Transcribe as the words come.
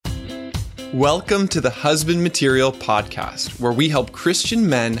Welcome to the Husband Material Podcast, where we help Christian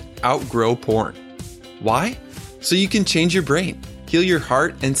men outgrow porn. Why? So you can change your brain, heal your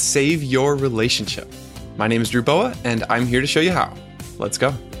heart, and save your relationship. My name is Drew Boa, and I'm here to show you how. Let's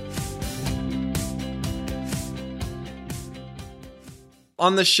go.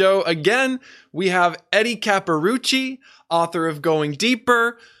 On the show again, we have Eddie Caparucci, author of Going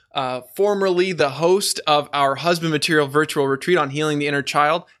Deeper, formerly the host of our Husband Material virtual retreat on healing the inner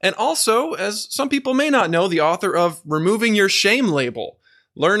child, and also, as some people may not know, the author of Removing Your Shame Label,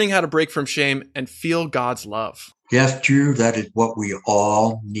 learning how to break from shame and feel God's love. Yes, Drew, that is what we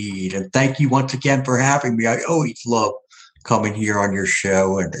all need. And thank you once again for having me. I always love coming here on your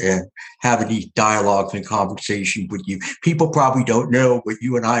show and having these dialogues and conversations with you. People probably don't know, but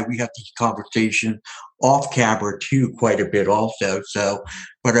you and I, we have these conversations off camera too, quite a bit also.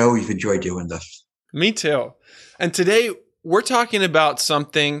 But I always enjoy doing this. Me too. And today we're talking about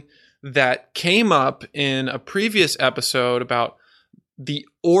something that came up in a previous episode about the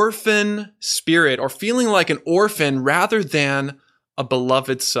orphan spirit, or feeling like an orphan rather than a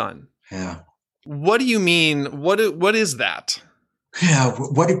beloved son. Yeah. What do you mean? What is that? Yeah,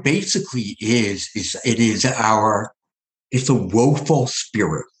 what it basically is it's a woeful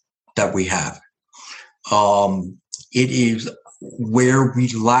spirit that we have. It is where we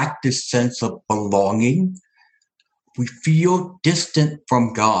lack this sense of belonging. We feel distant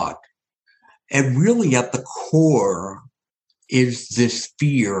from God. And really at the core is this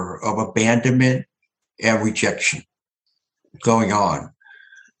fear of abandonment and rejection going on.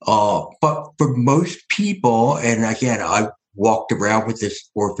 But for most people, and again, I walked around with this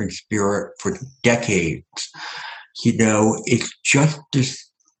orphan spirit for decades, it's just this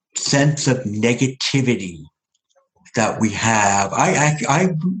sense of negativity that we have.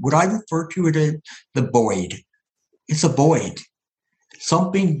 I refer to it as the void. It's a void.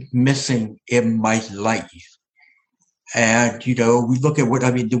 Something missing in my life. And, we look at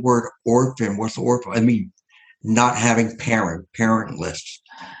the word orphan. What's orphan? Not having parentless.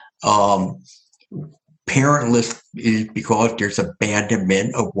 Parentless is because there's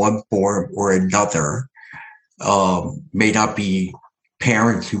abandonment of one form or another. May not be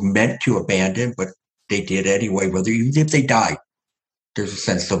parents who meant to abandon, but they did anyway, even if they died. There's a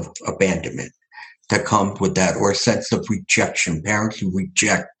sense of abandonment that comes with that, or a sense of rejection, parents who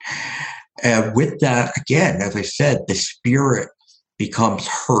reject. And with that, again, as I said, the spirit becomes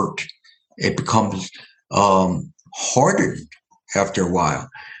hurt. It becomes hardened after a while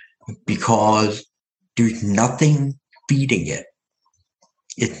because there's nothing feeding it.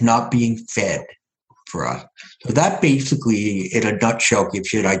 It's not being fed for us. So that basically, in a nutshell,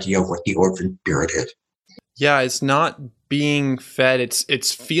 gives you an idea of what the orphan spirit is. Yeah, it's not being fed.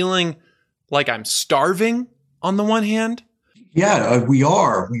 It's feeling like I'm starving on the one hand. Yeah, we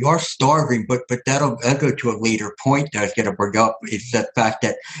are starving, but that'll go to a later point that I was going to bring up, is the fact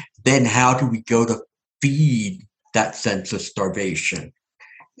that then how do we go to feed that sense of starvation?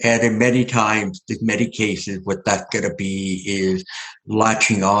 And in many cases, what that's going to be is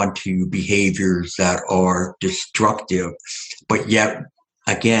latching on to behaviors that are destructive, but yet,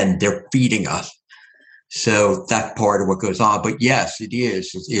 again, they're feeding us. So that's part of what goes on. But yes, it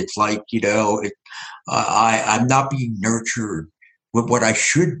is. It's like, I'm not being nurtured with what I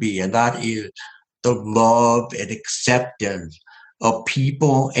should be, and that is the love and acceptance of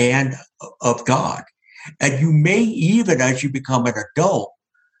people and of God. And you may even, as you become an adult,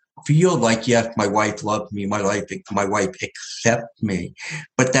 feel like, yes, my wife loves me, my wife accepts me.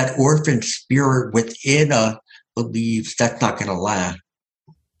 But that orphan spirit within us believes that's not going to last.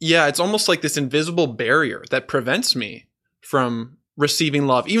 Yeah, it's almost like this invisible barrier that prevents me from receiving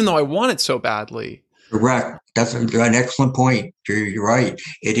love, even though I want it so badly. Correct. That's an excellent point. You're right.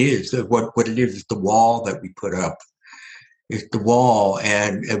 It is. What it is the wall that we put up. It's the wall.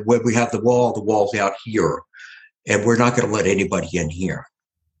 And when we have the wall's out here. And we're not going to let anybody in here.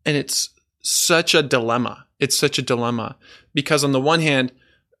 And it's such a dilemma. It's such a dilemma. Because on the one hand,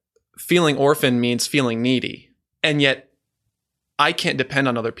 feeling orphan means feeling needy. And yet, I can't depend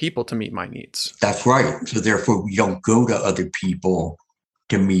on other people to meet my needs. That's right. So therefore, we don't go to other people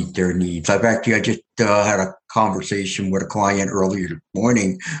to meet their needs. I just had a conversation with a client earlier this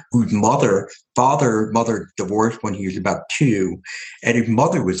morning whose mother divorced when he was about 2, and his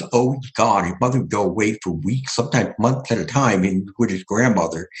mother was always gone. His mother would go away for weeks, sometimes months at a time, and with his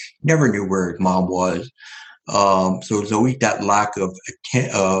grandmother. He never knew where his mom was. So there's always that lack of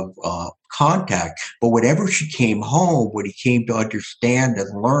contact. But whenever she came home, what he came to understand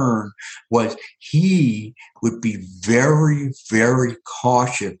and learn was he would be very, very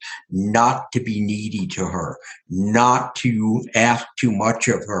cautious not to be needy to her, not to ask too much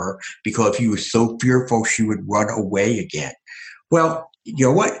of her, because he was so fearful she would run away again. Well, you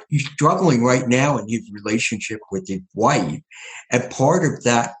know what? He's struggling right now in his relationship with his wife. And part of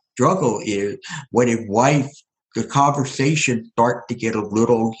that struggle is when his wife, the conversation start to get a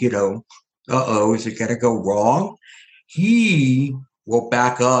little, is it going to go wrong? He will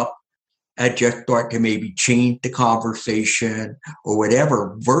back up and just start to maybe change the conversation or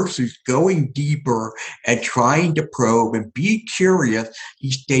whatever, versus going deeper and trying to probe and be curious.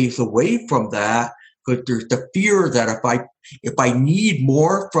 He stays away from that because there's the fear that if I need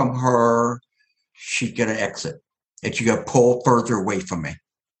more from her, she's going to exit and she's going to pull further away from me.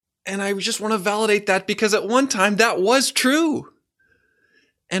 And I just want to validate that, because at one time that was true.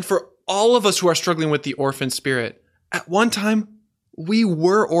 And for all of us who are struggling with the orphan spirit, at one time we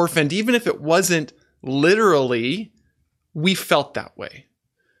were orphaned. Even if it wasn't literally, we felt that way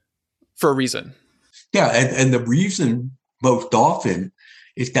for a reason. Yeah, and the reason most often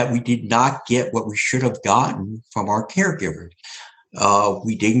is that we did not get what we should have gotten from our caregivers.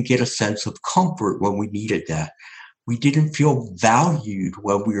 We didn't get a sense of comfort when we needed that. We didn't feel valued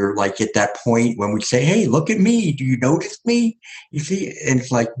when we were like at that point when we say, hey, look at me. Do you notice me? You see? And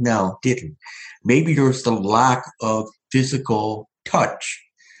it's like, no, didn't. Maybe there's the lack of physical touch.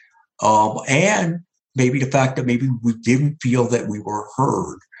 And maybe the fact that maybe we didn't feel that we were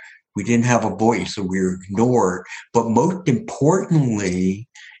heard. We didn't have a voice, so we were ignored. But most importantly,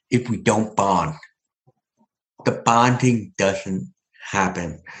 if we don't bond, the bonding doesn't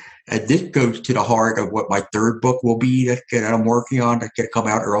happen. And this goes to the heart of what my third book will be that I'm working on, that's going to come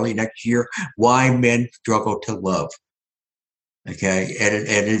out early next year, Why Men Struggle to Love. Okay, and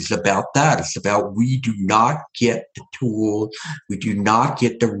it's about that. It's about we do not get the tools, we do not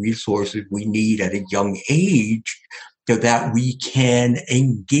get the resources we need at a young age so that we can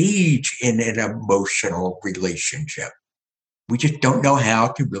engage in an emotional relationship. We just don't know how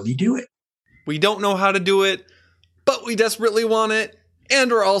to really do it. We don't know how to do it, but we desperately want it, and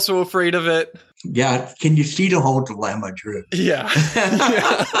we're also afraid of it. Yeah, can you see the whole dilemma, Drew? Yeah.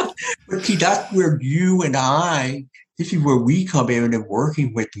 But see, that's where you and I, this is where we come in and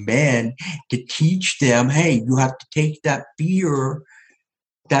working with men to teach them, hey, you have to take that fear,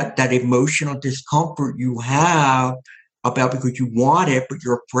 that emotional discomfort you have about because you want it, but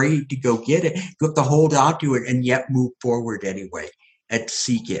you're afraid to go get it. You have to hold on to it and yet move forward anyway and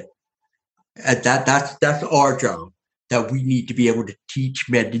seek it. And that's our job, that we need to be able to teach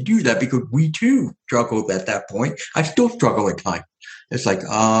men to do that, because we too struggled at that point. I still struggle at times. It's like, do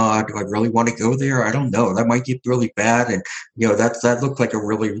I really want to go there? I don't know. That might get really bad. And, that looks like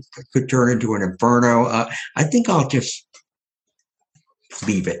could turn into an inferno. I think I'll just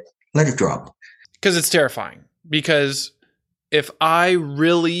leave it. Let it drop. Because it's terrifying. Because if I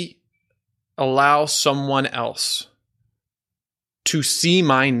really allow someone else to see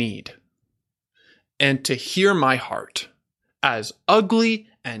my need and to hear my heart, as ugly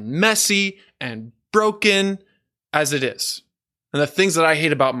and messy and broken as it is, and the things that I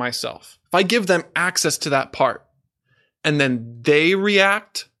hate about myself, if I give them access to that part and then they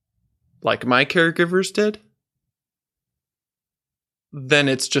react like my caregivers did, then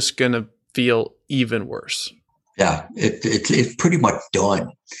it's just going to feel even worse. Yeah, it's pretty much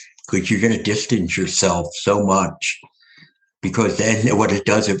done, because you're going to distance yourself so much, because then what it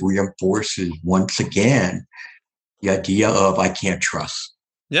does, it reinforces once again the idea of I can't trust.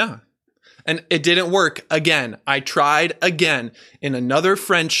 Yeah. And it didn't work again. I tried again in another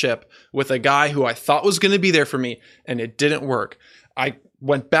friendship with a guy who I thought was going to be there for me, and it didn't work. I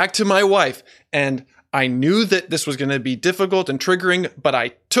went back to my wife, and I knew that this was going to be difficult and triggering, but I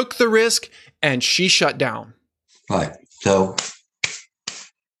took the risk and she shut down. Right. So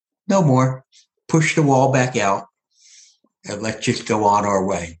no more. Push the wall back out and let's just go on our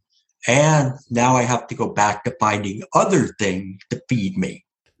way. And now I have to go back to finding other things to feed me.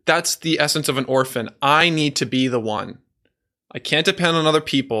 That's the essence of an orphan. I need to be the one. I can't depend on other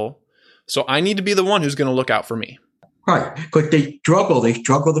people. So I need to be the one who's going to look out for me. Right. Because they struggle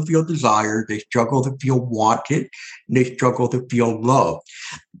to feel desired. They struggle to feel wanted. And they struggle to feel loved.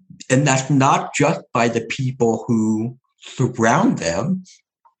 And that's not just by the people who surround them,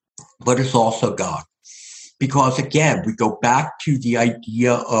 but it's also God. Because again, we go back to the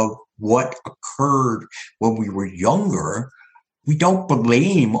idea of what occurred when we were younger. We don't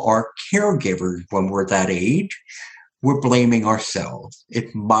blame our caregivers when we're that age. we're blaming ourselves.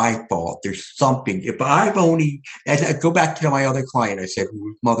 It's my fault. There's something. If I've only, and I go back to my other client, I said,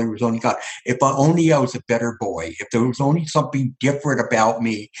 whose mother was only God. If I was a better boy, if there was only something different about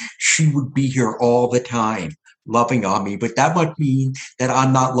me, she would be here all the time, loving on me. But that must mean that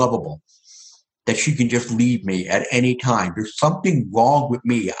I'm not lovable, that she can just leave me at any time. There's something wrong with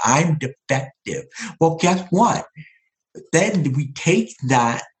me. I'm defective. Well, guess what? Then we take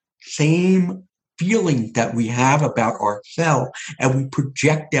that same feeling that we have about ourselves and we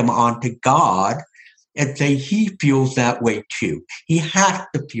project them onto God and say he feels that way too. He has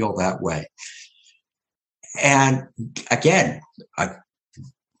to feel that way. And again,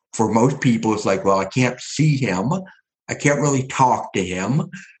 for most people, it's like, well, I can't see him. I can't really talk to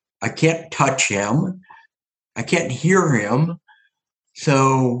him. I can't touch him. I can't hear him.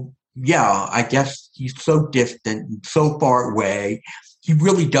 So, yeah, I guess he's so distant, so far away. He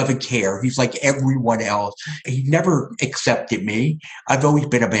really doesn't care. He's like everyone else. He never accepted me. I've always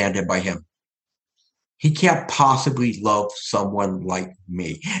been abandoned by him. He can't possibly love someone like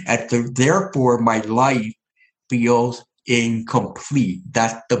me. And therefore, my life feels incomplete.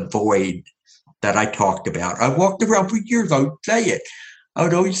 That's the void that I talked about. I walked around for years. I would say it. I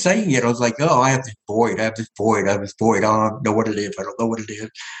was always saying it. I was like, oh, I have this void. I have this void. I have this void. I don't know what it is. I don't know what it is.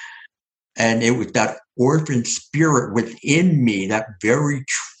 And it was that orphan spirit within me, that very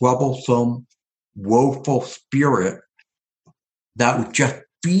troublesome, woeful spirit that was just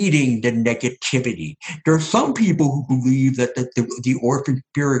feeding the negativity. There are some people who believe that the orphan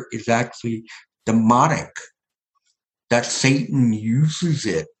spirit is actually demonic, that Satan uses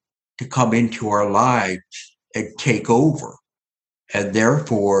it to come into our lives and take over, and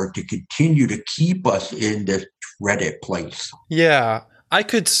therefore to continue to keep us in this dreaded place. Yeah, I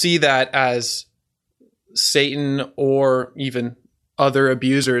could see that as Satan or even other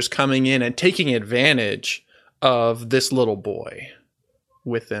abusers coming in and taking advantage of this little boy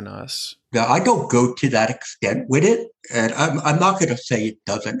within us. Now, I don't go to that extent with it, and I'm not going to say it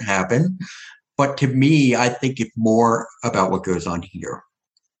doesn't happen, but to me, I think it's more about what goes on here.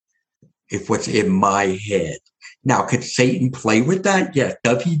 It's what's in my head. Now, could Satan play with that? Yes.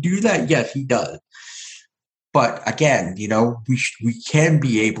 Does he do that? Yes, he does. But again, we can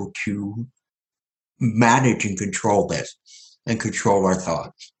be able to manage and control this and control our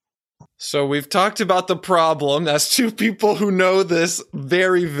thoughts. So we've talked about the problem. That's two people who know this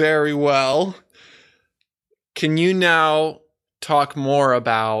very, very well. Can you now talk more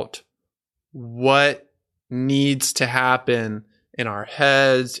about what needs to happen in our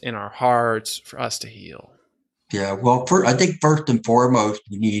heads, in our hearts, for us to heal? Yeah, well, I think first and foremost,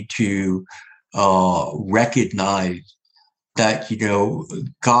 we need to recognize that,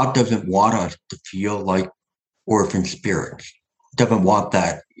 God doesn't want us to feel like orphan spirits. Doesn't want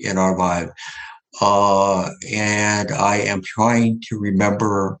that in our lives. And I am trying to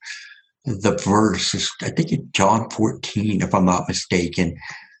remember the verse. I think it's John 14, if I'm not mistaken.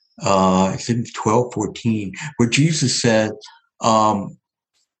 It's in 12:14, where Jesus said, I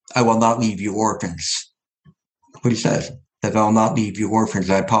will not leave you orphans. What he says, that I will not leave you orphans.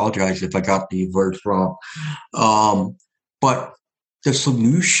 I apologize if I got the verse wrong. But the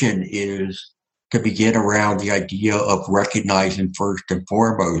solution is to begin around the idea of recognizing first and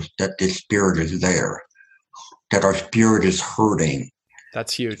foremost that this spirit is there, that our spirit is hurting.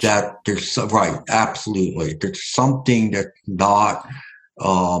 That's huge. That there's right, absolutely. There's something that's not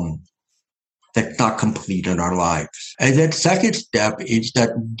complete in our lives. And then second step is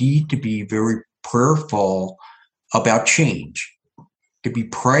that we need to be very prayerful about change, to be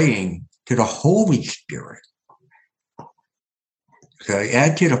praying to the Holy Spirit, okay,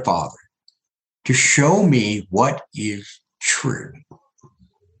 and to the Father, to show me what is true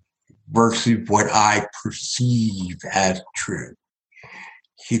versus what I perceive as true.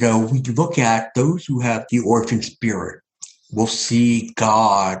 We look at those who have the orphan spirit, will see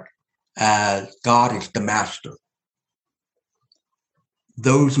God as God is the master.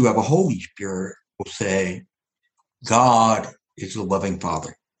 Those who have a Holy Spirit will say, God is the loving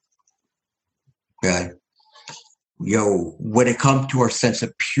Father. Okay. When it comes to our sense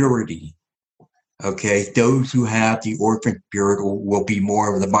of purity, okay, those who have the orphan spirit will be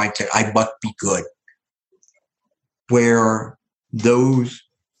more of the mindset, I must be good. Where those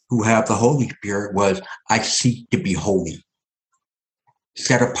who have the Holy Spirit was, I seek to be holy,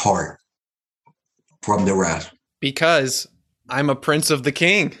 set apart from the rest. Because I'm a prince of the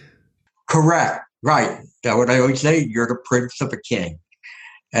king. Correct. Right. That's what I always say. You're the prince of a king.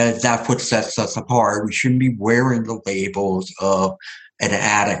 And that's what sets us apart. We shouldn't be wearing the labels of an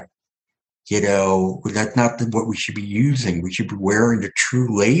addict. That's not what we should be using. We should be wearing the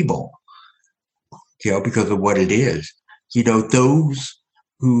true label because of what it is. Those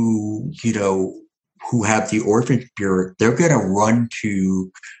who, who have the orphan spirit, they're going to run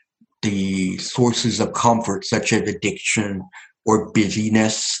to the sources of comfort, such as addiction or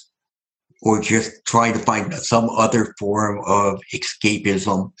busyness, or just trying to find some other form of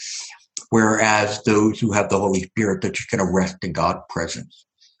escapism. Whereas those who have the Holy Spirit, they're just going to rest in God's presence.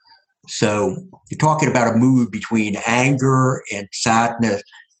 So you're talking about a move between anger and sadness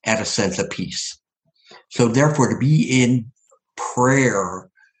and a sense of peace. So therefore, to be in prayer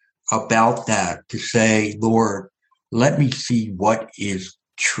about that, to say, Lord, let me see what is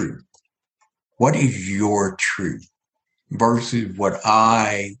truth. What is your truth versus what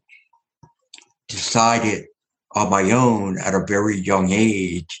I decided on my own at a very young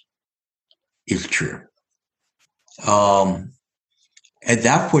age is true. And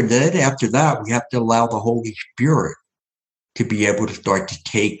that's when then after that, we have to allow the Holy Spirit to be able to start to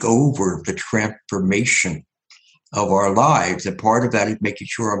take over the transformation of our lives. And part of that is making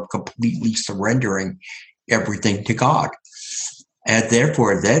sure I'm completely surrendering everything to God. And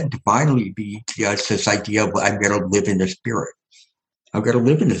therefore, then to finally be this idea of I'm going to live in the Spirit. I'm going to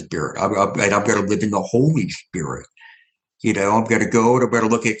live in the Spirit. And I'm going to live in the Holy Spirit. I'm going to go and I'm going to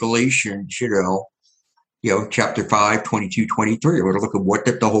look at Galatians, chapter 5, 22, 23. I'm going to look at what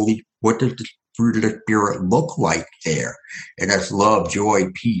does the fruit of the Spirit look like there? And that's love,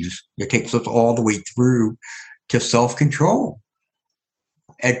 joy, peace. It takes us all the way through to self-control.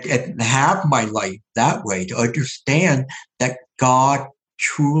 And have my life that way, to understand that God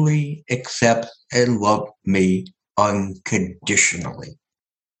truly accepts and loves me unconditionally.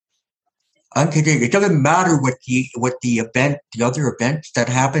 It doesn't matter what the other events that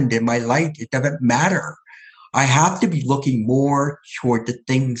happened in my life. It doesn't matter. I have to be looking more toward the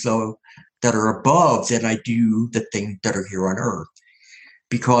things that are above than I do the things that are here on earth.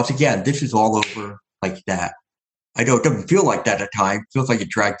 Because again, this is all over like that. I know it doesn't feel like that at times. It feels like it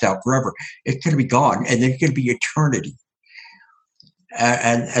drags out forever. It's going to be gone, and there's going to be eternity.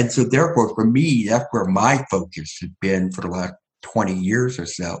 And so therefore, for me, that's where my focus has been for the last 20 years or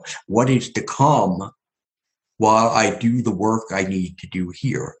so. What is to come while I do the work I need to do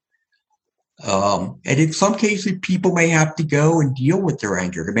here? And in some cases, people may have to go and deal with their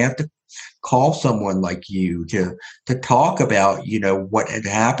anger. They may have to call someone like you to talk about, what had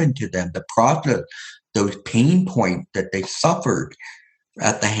happened to them, the process, those pain points that they suffered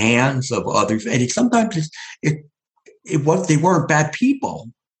at the hands of others. And sometimes they weren't bad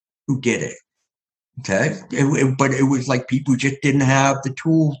people who did it. Okay. But it was like people who just didn't have the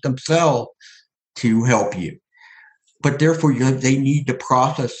tools themselves to help you. But therefore, they need to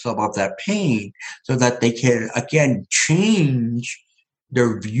process some of that pain so that they can, again, change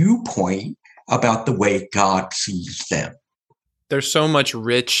their viewpoint about the way God sees them. There's so much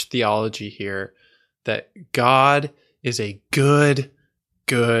rich theology here that God is a good,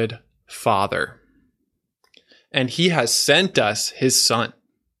 good Father. And he has sent us his Son,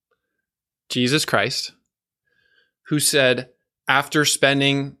 Jesus Christ, who said, after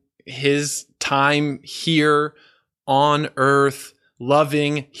spending his time here on earth,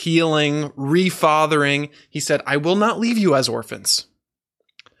 loving, healing, refathering, he said, I will not leave you as orphans,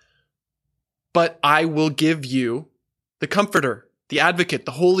 but I will give you the Comforter, the Advocate,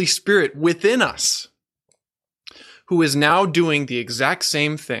 the Holy Spirit within us, who is now doing the exact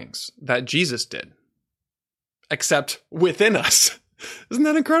same things that Jesus did, except within us. Isn't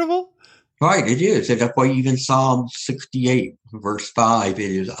that incredible? Right, it is. And that's why even Psalm 68, verse 5,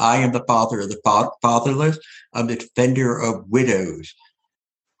 it is, I am the father of the fatherless. I'm the defender of widows.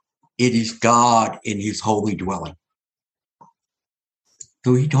 It is God in his holy dwelling.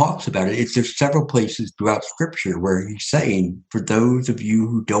 So he talks about it. There's several places throughout Scripture where he's saying, for those of you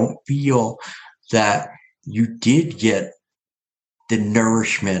who don't feel that you did get the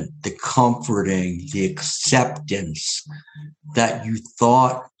nourishment, the comforting, the acceptance that you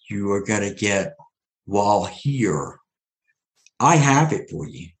thought you were going to get while here, I have it for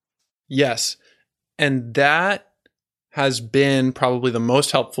you. Yes. And that has been probably the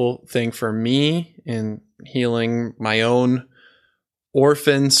most helpful thing for me in healing my own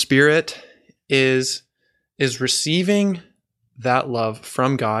orphan spirit is receiving that love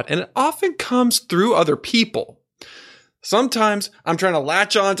from God. And it often comes through other people. Sometimes I'm trying to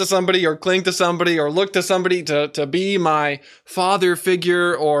latch on to somebody or cling to somebody or look to somebody to be my father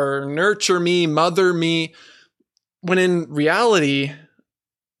figure or nurture me, mother me, when in reality,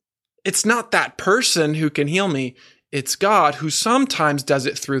 it's not that person who can heal me. It's God who sometimes does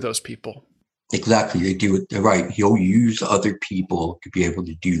it through those people. Exactly. They do it. They're right. He'll use other people to be able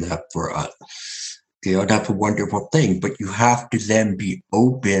to do that for us. That's a wonderful thing. But you have to then be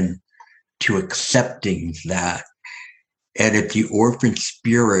open to accepting that. And if the orphan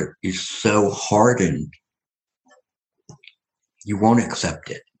spirit is so hardened, you won't accept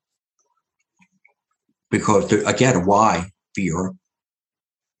it. Because, again, why? Fear.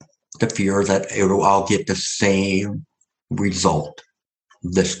 The fear that I'll get the same result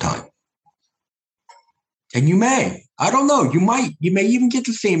this time. And you may. I don't know. You might. You may even get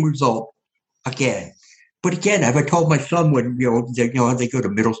the same result again. But again, as I told my son when they go to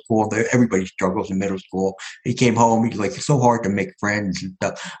middle school, everybody struggles in middle school. He came home. He's like, it's so hard to make friends and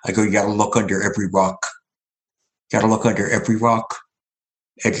stuff. I go, you got to look under every rock. Got to look under every rock.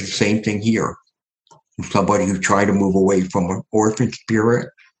 It's the same thing here. Somebody who's trying to move away from an orphan spirit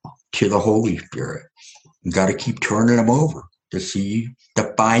to the Holy Spirit. You got to keep turning them over to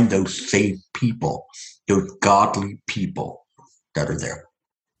find those safe people, those godly people that are there.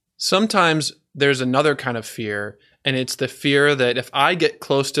 Sometimes there's another kind of fear, and it's the fear that if I get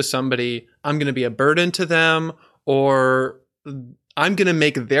close to somebody, I'm going to be a burden to them, or I'm going to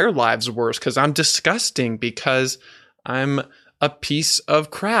make their lives worse because I'm disgusting, because I'm a piece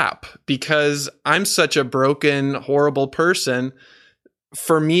of crap, because I'm such a broken, horrible person.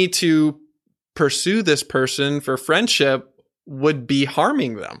 For me to pursue this person for friendship would be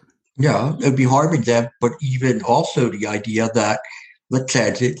harming them. Yeah, it'd be harming them, but even also the idea that, let's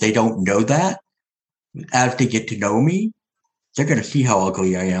say they don't know that, as they get to know me, they're going to see how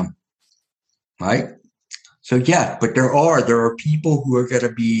ugly I am, right? So yeah, but there are people who are going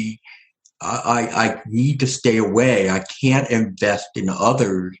to be, I need to stay away. I can't invest in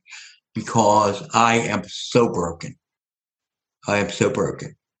others because I am so broken. I am so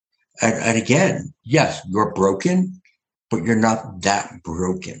broken. And again, yes, you're broken, but you're not that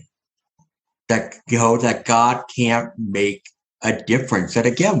broken. That God can't make a difference. And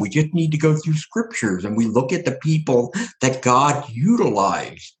again, we just need to go through scriptures and we look at the people that God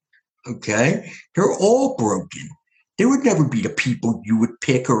utilized. Okay? They're all broken. There would never be the people you would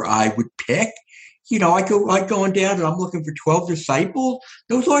pick or I would pick. I go on down and I'm looking for 12 disciples.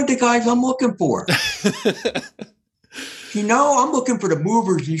 Those aren't the guys I'm looking for. I'm looking for the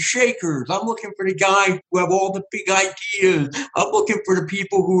movers and shakers. I'm looking for the guys who have all the big ideas. I'm looking for the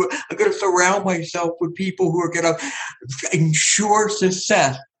people who are going to surround myself with people who are going to ensure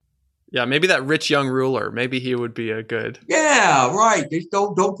success. Yeah, maybe that rich young ruler, maybe he would be a good. Yeah, right. They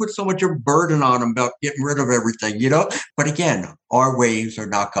don't put so much of a burden on them about getting rid of everything, But again, our ways are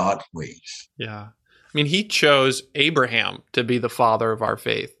not God's ways. Yeah. I mean, he chose Abraham to be the father of our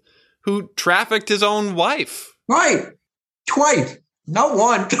faith, who trafficked his own wife. Right. Twice. Not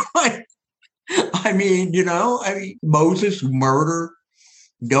one, twice. Moses who murdered,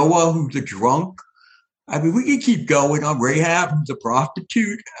 Noah who's a drunk. We can keep going on Rahab, who's a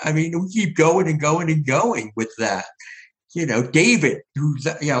prostitute. We keep going and going and going with that. David, who's,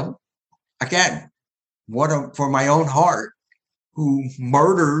 again, for my own heart, who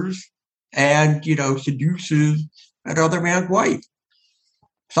murders and, seduces another man's wife.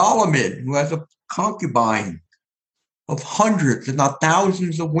 Solomon, who has a concubine of hundreds, if not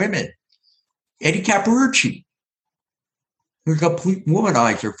thousands of women. Eddie Caparucci, who's a complete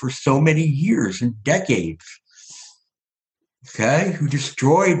womanizer for so many years and decades, okay, who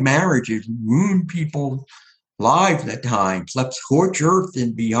destroyed marriages, ruined people's lives at times, left scorched earth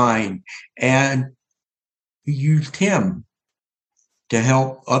in behind, and he used him to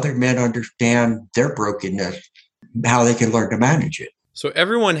help other men understand their brokenness, how they can learn to manage it. So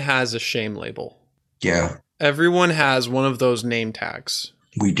everyone has a shame label. Yeah. Everyone has one of those name tags.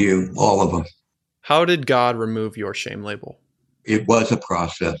 We do, all of them. How did God remove your shame label? It was a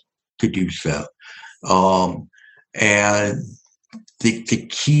process to do so. And the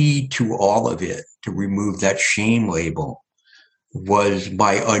key to all of it, to remove that shame label, was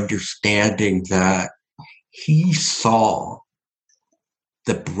my understanding that he saw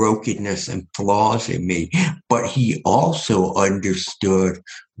the brokenness and flaws in me, but he also understood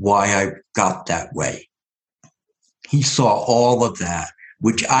why I got that way. He saw all of that,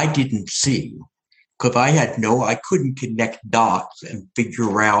 which I didn't see, because I couldn't connect dots and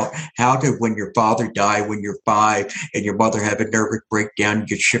figure out how to, when your father died when you're 5 and your mother had a nervous breakdown, you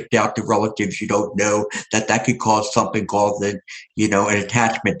get shipped out to relatives you don't know, that could cause something called an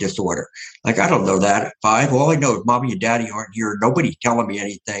attachment disorder. Like, I don't know that at 5. All I know is mommy and daddy aren't here. Nobody's telling me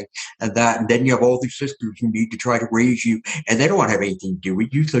anything. And then you have all these sisters who need to try to raise you, and they don't want to have anything to do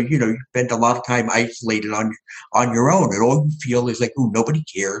with you. So, you spend a lot of time isolated on your own, and all you feel is like, oh, nobody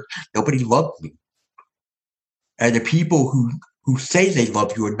cares. Nobody loves me. And the people who say they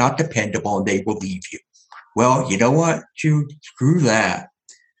love you are not dependable and they will leave you. Well, you know what, Jude? Screw that.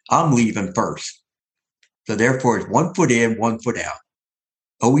 I'm leaving first. So therefore, it's 1 foot in, 1 foot out.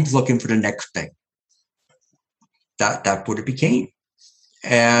 always looking for the next thing. That's what it became.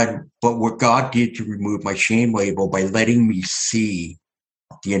 But what God did to remove my shame label by letting me see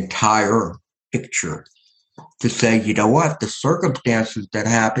the entire picture, to say, you know what, the circumstances that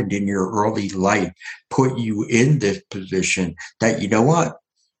happened in your early life put you in this position that, you know what,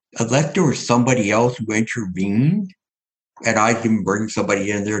 unless there was somebody else who intervened, and I can bring somebody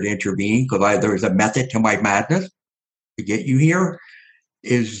in there to intervene because there's a method to my madness to get you here,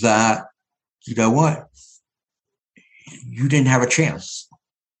 is that, you know what, you didn't have a chance.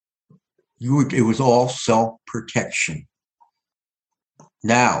 It was all self-protection.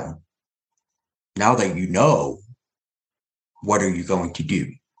 Now that you know, what are you going to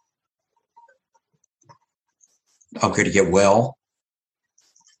do? I'm going to get well.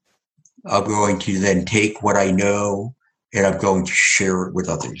 I'm going to then take what I know and I'm going to share it with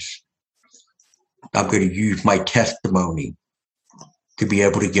others. I'm going to use my testimony to be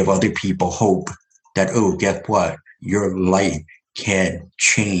able to give other people hope that, oh, guess what? Your life can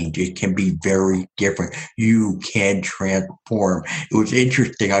change. It can be very different. You can transform. It was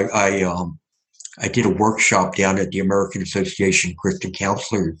interesting. I did a workshop down at the American Association of Christian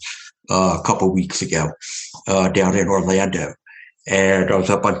Counselors a couple of weeks ago down in Orlando. And I was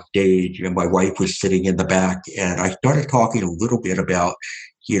up on stage and my wife was sitting in the back. And I started talking a little bit about,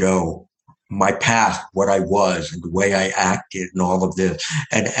 my past, what I was and the way I acted and all of this.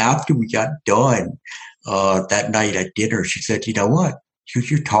 And after we got done that night at dinner, she said, you know what?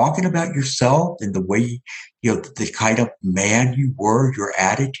 You're talking about yourself and the way, the kind of man you were, your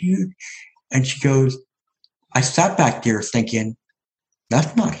attitude. And she goes, I sat back there thinking,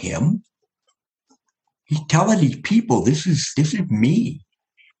 that's not him. He's telling these people, this is me.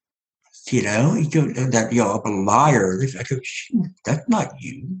 He goes, that, I'm a liar. I go, shoot, that's not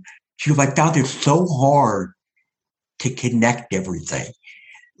you. She goes, I found it so hard to connect everything.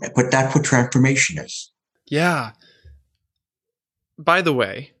 But that's what transformation is. Yeah. By the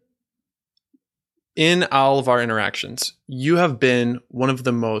way, in all of our interactions, you have been one of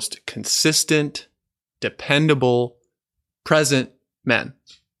the most consistent, dependable, present men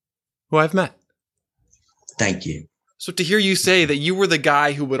who I've met. Thank you. So to hear you say that you were the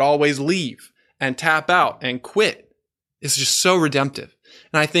guy who would always leave and tap out and quit is just so redemptive.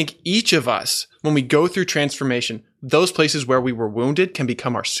 And I think each of us, when we go through transformation, those places where we were wounded can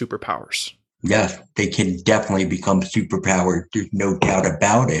become our superpowers. Yes, they can definitely become superpowers. There's no doubt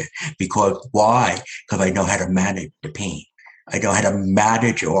about it. Because why? Because I know how to manage the pain. I know how to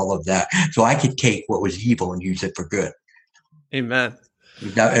manage all of that. So I could take what was evil and use it for good. Amen.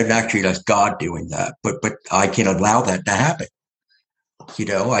 And actually, that's God doing that. But I can allow that to happen.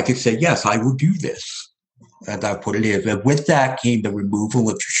 I could say, yes, I will do this. And that's what it is. And with that came the removal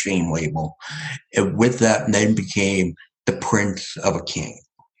of your shame label. And with that then became the prince of a king.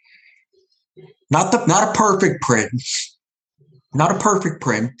 Not a perfect prince. Not a perfect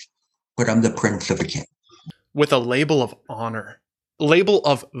prince, but I'm the prince of a king. With a label of honor, label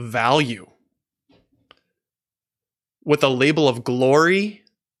of value, with a label of glory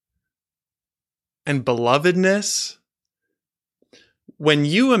and belovedness. When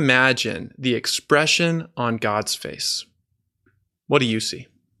you imagine the expression on God's face, what do you see?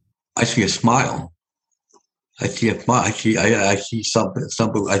 I see a smile. I see a smile. I see something.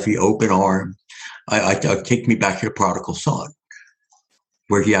 I see open arms. I take me back to the prodigal son,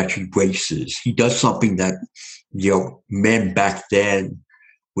 where he actually graces. He does something that men back then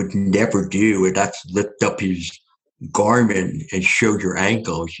would never do, and that's lift up his garment and show your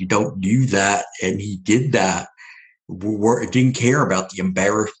ankles. You don't do that, and he did that. Didn't care about the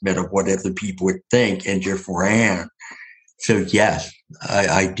embarrassment of what other people would think and just ran. So yes,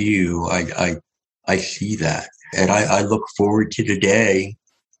 I do. I see that. And I look forward to the day,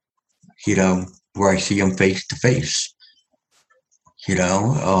 where I see him face to face.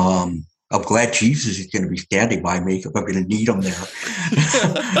 I'm glad Jesus is going to be standing by me because I'm going to need him there.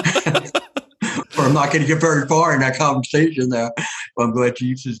 Or I'm not going to get very far in that conversation there. But I'm glad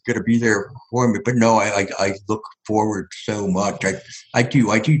Jesus is going to be there for me. But no, I look forward so much. I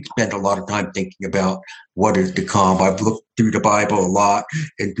do spend a lot of time thinking about what is to come. I've looked through the Bible a lot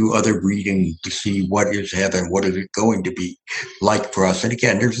and do other reading to see what is heaven, what is it going to be like for us. And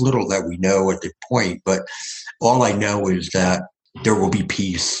again, there's little that we know at this point, but all I know is that there will be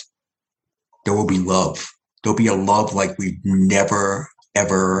peace. There will be love. There'll be a love like we've never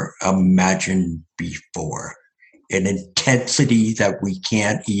ever imagined before, an intensity that we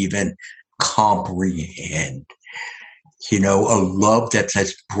can't even comprehend. A love that's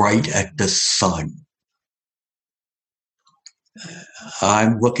as bright as the sun.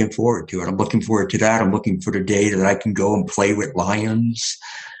 I'm looking forward to it. I'm looking forward to that. I'm looking for the day that I can go and play with lions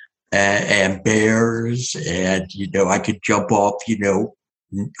and bears, and I could jump off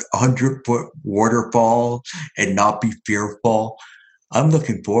 100-foot waterfall and not be fearful. I'm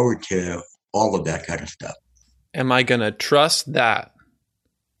looking forward to all of that kind of stuff. Am I going to trust that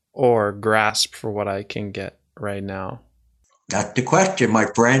or grasp for what I can get right now? That's the question, my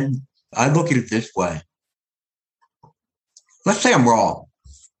friend. I look at it this way. Let's say I'm wrong.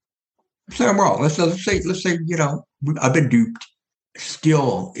 Let's say, I've been duped.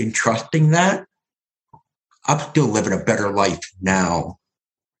 Still in trusting that, I'm still living a better life now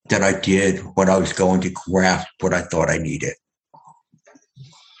than I did when I was going to grasp what I thought I needed.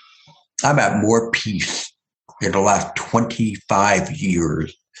 I'm at more peace in the last 25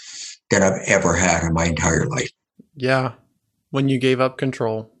 years than I've ever had in my entire life. Yeah. When you gave up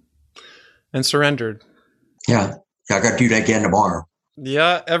control and surrendered. Yeah. I got to do that again tomorrow.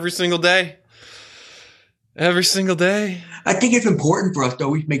 Yeah. Every single day. Every single day. I think it's important for us to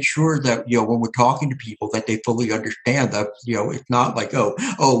always make sure that, when we're talking to people, that they fully understand that, it's not like,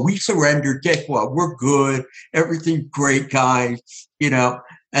 oh, we surrendered. Guess what? We're good. Everything's great, guys. And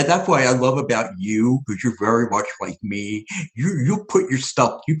that's why I love about you, because you're very much like me. You put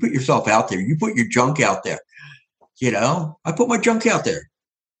yourself out there. You put your junk out there. I put my junk out there.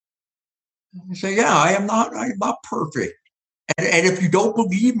 I say, yeah, I am not perfect. And if you don't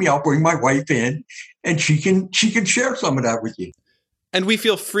believe me, I'll bring my wife in, and she can share some of that with you. And we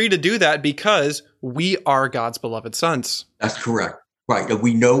feel free to do that because we are God's beloved sons. That's correct. Right. And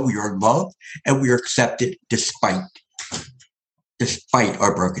we know we are loved and we are accepted despite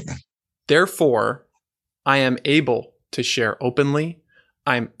our brokenness. Therefore, I am able to share openly.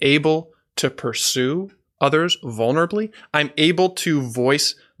 I'm able to pursue others vulnerably. I'm able to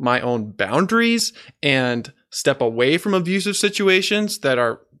voice my own boundaries and step away from abusive situations that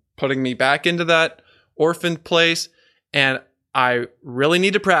are putting me back into that orphaned place. And I really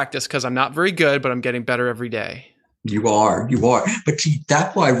need to practice because I'm not very good, but I'm getting better every day. You are. But see,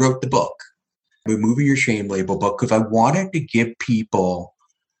 that's why I wrote the book, Removing Your Shame Label book, because I wanted to give people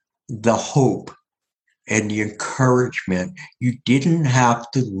the hope and the encouragement. You didn't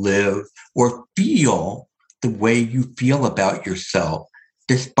have to live or feel the way you feel about yourself,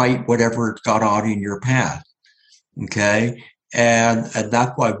 despite whatever's gone on in your past. Okay. And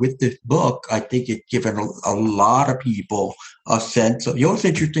that's why with this book, I think it's given a lot of people a sense of, what's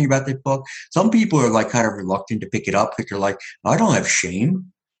interesting about this book? Some people are like kind of reluctant to pick it up because they're like, I don't have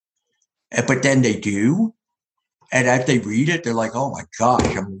shame. But then they do. And as they read it, they're like, oh my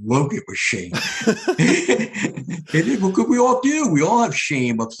gosh, I'm loaded with shame. Because we all do. We all have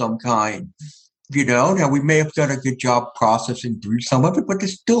shame of some kind. Now we may have done a good job processing through some of it, but it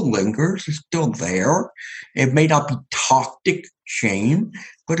still lingers. It's still there. It may not be toxic shame,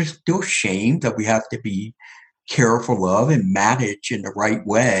 but it's still shame that we have to be careful of and manage in the right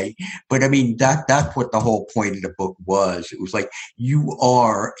way. But I mean, that's what the whole point of the book was. It was like, you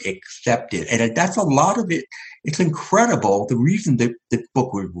are accepted. And that's a lot of it. It's incredible. The reason that this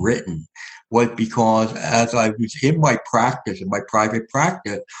book was written was because as I was in my private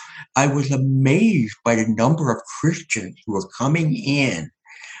practice, I was amazed by the number of Christians who were coming in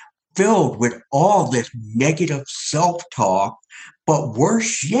filled with all this negative self-talk, but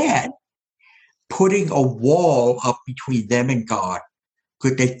worse yet, putting a wall up between them and God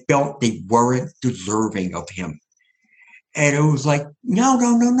because they felt they weren't deserving of him. And it was like, no,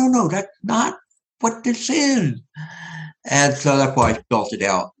 that's not what this is. And so that's why I spelled it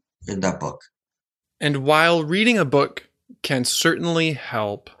out in that book. And while reading a book can certainly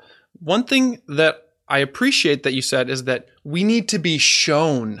help, one thing that I appreciate that you said is that we need to be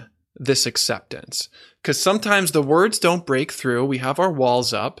shown this acceptance, because sometimes the words don't break through. We have our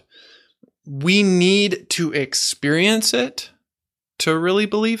walls up. We need to experience it to really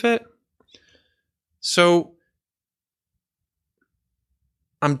believe it. So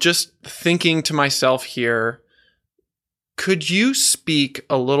I'm just thinking to myself here, could you speak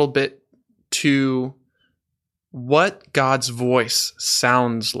a little bit to what God's voice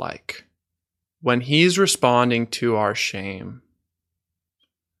sounds like when he's responding to our shame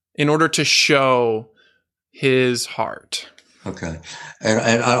in order to show his heart? Okay.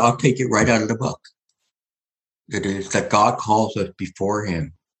 And I'll take it right out of the book. It is that God calls us before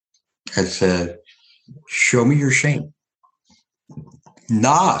him and said, show me your shame.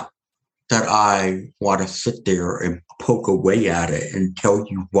 Not that I want to sit there and poke away at it and tell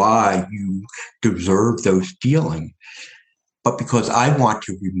you why you deserve those feelings, but because I want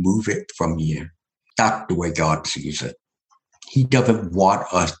to remove it from you. That's the way God sees it. He doesn't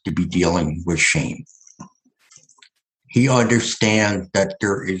want us to be dealing with shame. He understands that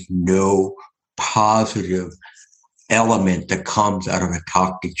there is no positive element that comes out of a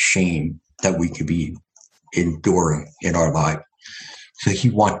toxic shame that we could be enduring in our life. So he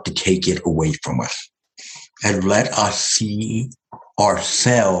wants to take it away from us and let us see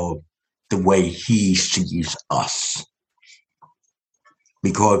ourselves the way he sees us.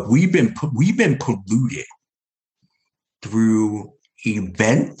 Because we've been polluted through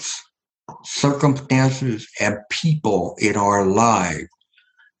events, circumstances, and people in our lives.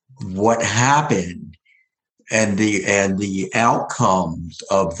 What happened and the outcomes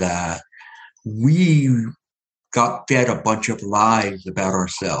of that, we got fed a bunch of lies about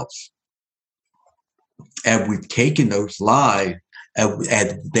ourselves. And we've taken those lies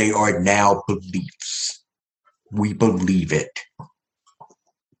and they are now beliefs. We believe it.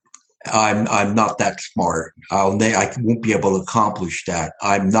 I'm not that smart. I won't be able to accomplish that.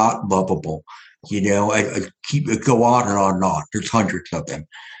 I'm not lovable. I go on and on and on. There's hundreds of them.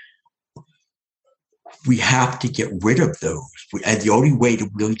 We have to get rid of those. And the only way to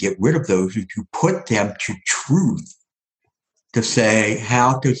really get rid of those is to put them to truth. To say,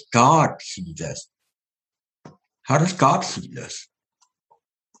 how does God see this? How does God see this?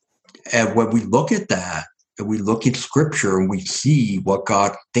 And when we look at that, and we look at scripture and we see what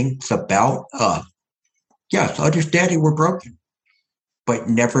God thinks about us, yes, understanding we're broken, but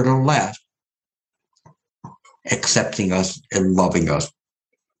nevertheless, accepting us and loving us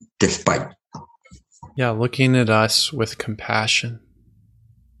despite. Yeah, looking at us with compassion,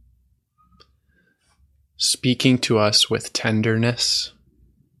 speaking to us with tenderness.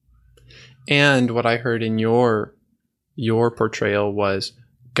 And what I heard in your portrayal was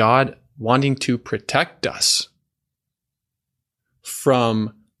God wanting to protect us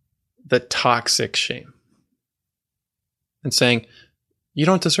from the toxic shame and saying, you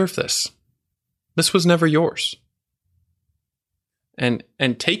don't deserve this. This was never yours. And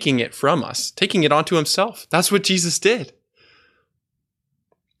taking it from us, taking it onto himself. That's what Jesus did.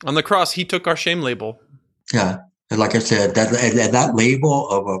 On the cross, he took our shame label. Yeah. And like I said, that label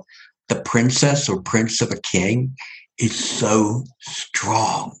of the princess or prince of a king is so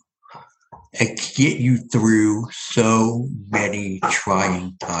strong. It can get you through so many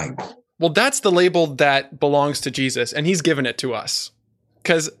trying times. Well, that's the label that belongs to Jesus, and he's given it to us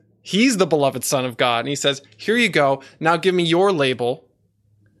because he's the beloved Son of God. And he says, here you go. Now give me your label.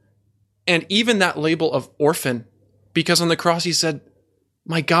 And even that label of orphan, because on the cross he said,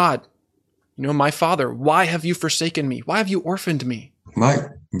 my God, my Father, why have you forsaken me? Why have you orphaned me? Right.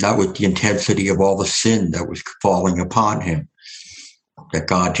 That was the intensity of all the sin that was falling upon him, that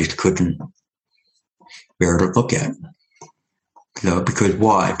God just couldn't bear to look at. Because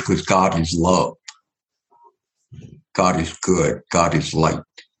why? Because God is love. God is good. God is light.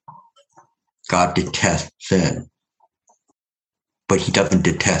 God detests sin. But he doesn't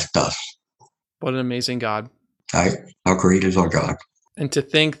detest us. What an amazing God. Right? How great is our God? And to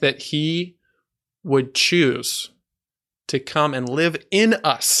think that he would choose to come and live in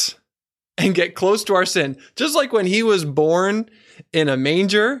us and get close to our sin. Just like when he was born in a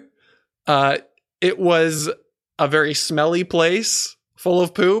manger, it was a very smelly place full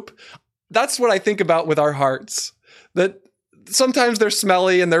of poop. That's what I think about with our hearts. That sometimes they're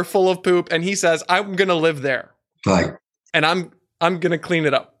smelly and they're full of poop. And he says, I'm going to live there. Right. And I'm going to clean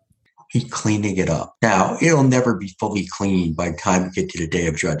it up. He's cleaning it up. Now, it'll never be fully clean by the time we get to the day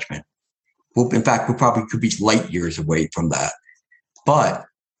of judgment. Well, in fact, we probably could be light years away from that. But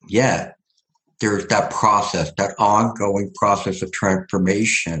yet, there's that process, that ongoing process of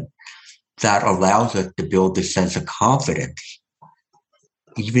transformation that allows us to build this sense of confidence.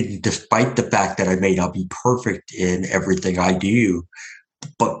 Even despite the fact that I may not be perfect in everything I do,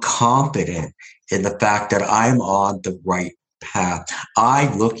 but confident in the fact that I'm on the right path.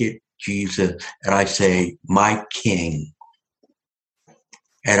 I look at Jesus and I say, my King,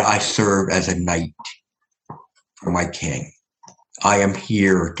 and I serve as a knight for my King. I am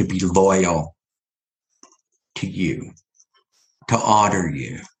here to be loyal to you, to honor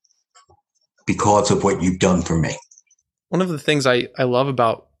you because of what you've done for me. One of the things I love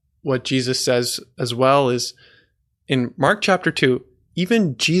about what Jesus says as well is in Mark chapter 2,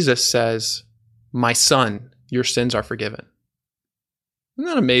 even Jesus says, my son, your sins are forgiven. Isn't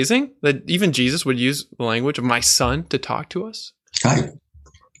that amazing that even Jesus would use the language of my son to talk to us? Right.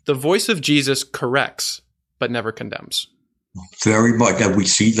 The voice of Jesus corrects, but never condemns. Very much. And we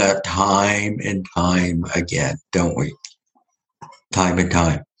see that time and time again, don't we? Time and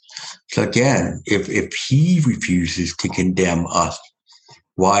time. So again, if he refuses to condemn us,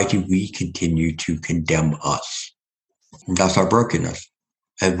 why do we continue to condemn us? And that's our brokenness.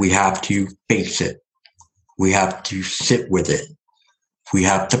 And we have to face it. We have to sit with it. We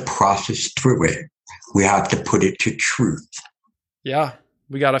have to process through it. We have to put it to truth. Yeah.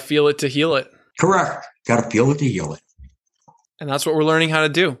 We got to feel it to heal it. Correct. Got to feel it to heal it. And that's what we're learning how to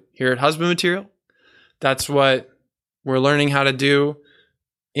do here at Husband Material. That's what we're learning how to do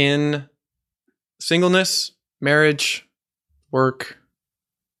in singleness, marriage, work,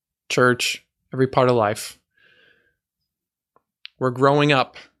 church, every part of life. We're growing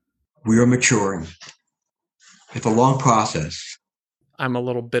up. We are maturing. It's a long process. I'm a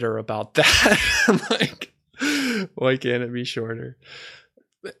little bitter about that. I'm like, why can't it be shorter?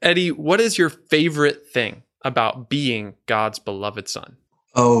 Eddie, what is your favorite thing about being God's beloved son?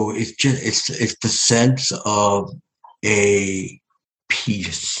 Oh, it's the sense of a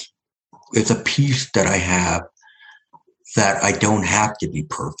peace. It's a peace that I have that I don't have to be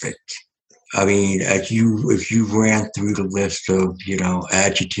perfect. I mean, if you ran through the list of,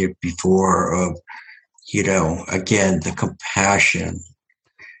 adjective before of, again, the compassion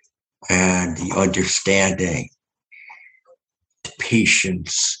and the understanding, the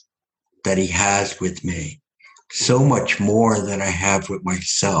patience that he has with me, so much more than I have with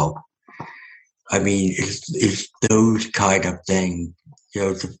myself. I mean, it's those kind of things,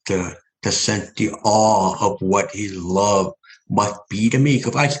 the sense, the awe of what his love must be to me,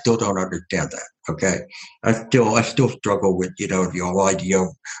 because I still don't understand that. Okay, I still struggle with the whole idea of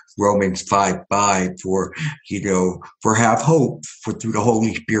Romans 5:5 for have hope, for through the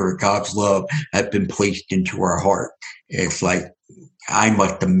Holy Spirit God's love has been placed into our heart. It's like I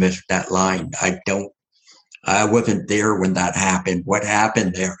must have missed that line. I wasn't there when that happened. What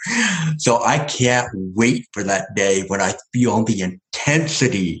happened there? So I can't wait for that day when I feel the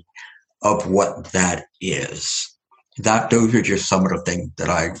intensity of what that is. Those are just some of the things that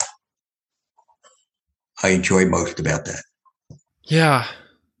I enjoy most about that. Yeah.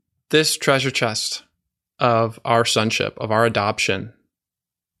 This treasure chest of our sonship, of our adoption,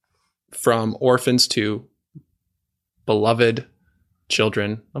 from orphans to beloved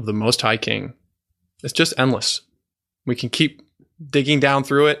children of the Most High King, it's just endless. We can keep digging down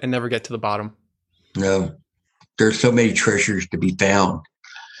through it and never get to the bottom. No, there's so many treasures to be found,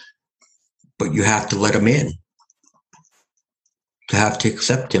 but you have to let them in. You have to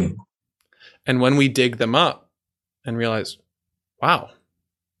accept him. And when we dig them up and realize, wow,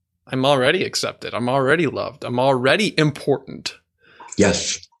 I'm already accepted. I'm already loved. I'm already important.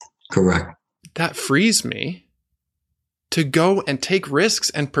 Yes, correct. That frees me to go and take risks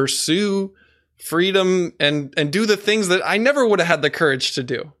and pursue freedom and do the things that I never would have had the courage to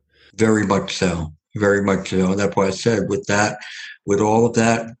do. Very much so. Very much so. And that's why I said with all of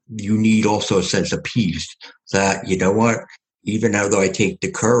that, you need also a sense of peace that, you know what, even though I take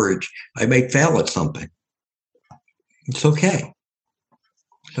the courage, I may fail at something. It's okay.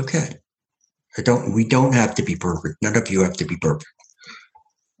 It's okay. We don't have to be perfect. None of you have to be perfect.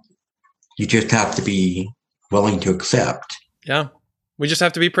 You just have to be willing to accept. Yeah. We just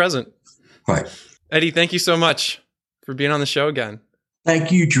have to be present. Right. Eddie, thank you so much for being on the show again.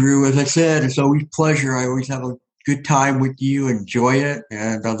 Thank you, Drew. As I said, it's always a pleasure. I always have a good time with you, enjoy it,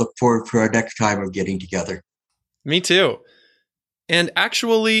 and I look forward to our next time of getting together. Me too. And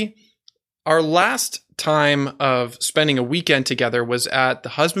actually, our last time of spending a weekend together was at the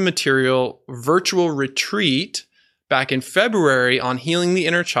Husband Material virtual retreat back in February on healing the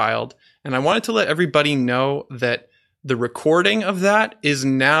inner child. And I wanted to let everybody know that the recording of that is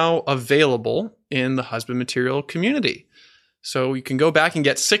now available in the Husband Material community. So you can go back and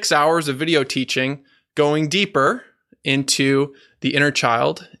get 6 hours of video teaching going deeper into the inner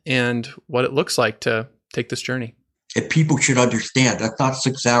child and what it looks like to take this journey. If people should understand, that's not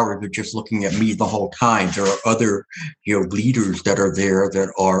 6 hours of just looking at me the whole time. There are other, leaders that are there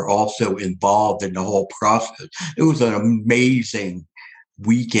that are also involved in the whole process. It was an amazing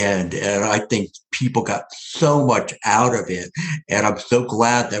weekend, and I think people got so much out of it. And I'm so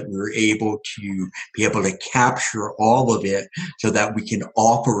glad that we were able to capture all of it so that we can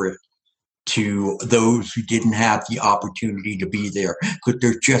offer it to those who didn't have the opportunity to be there, because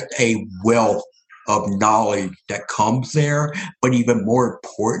there's just a wealth of knowledge that comes there, but even more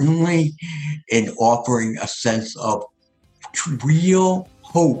importantly, in offering a sense of real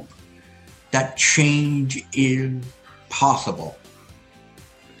hope that change is possible.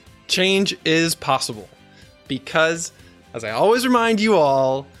 Change is possible because, as I always remind you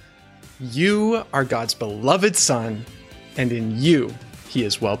all, you are God's beloved son, and in you, he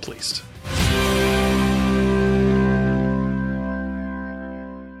is well pleased.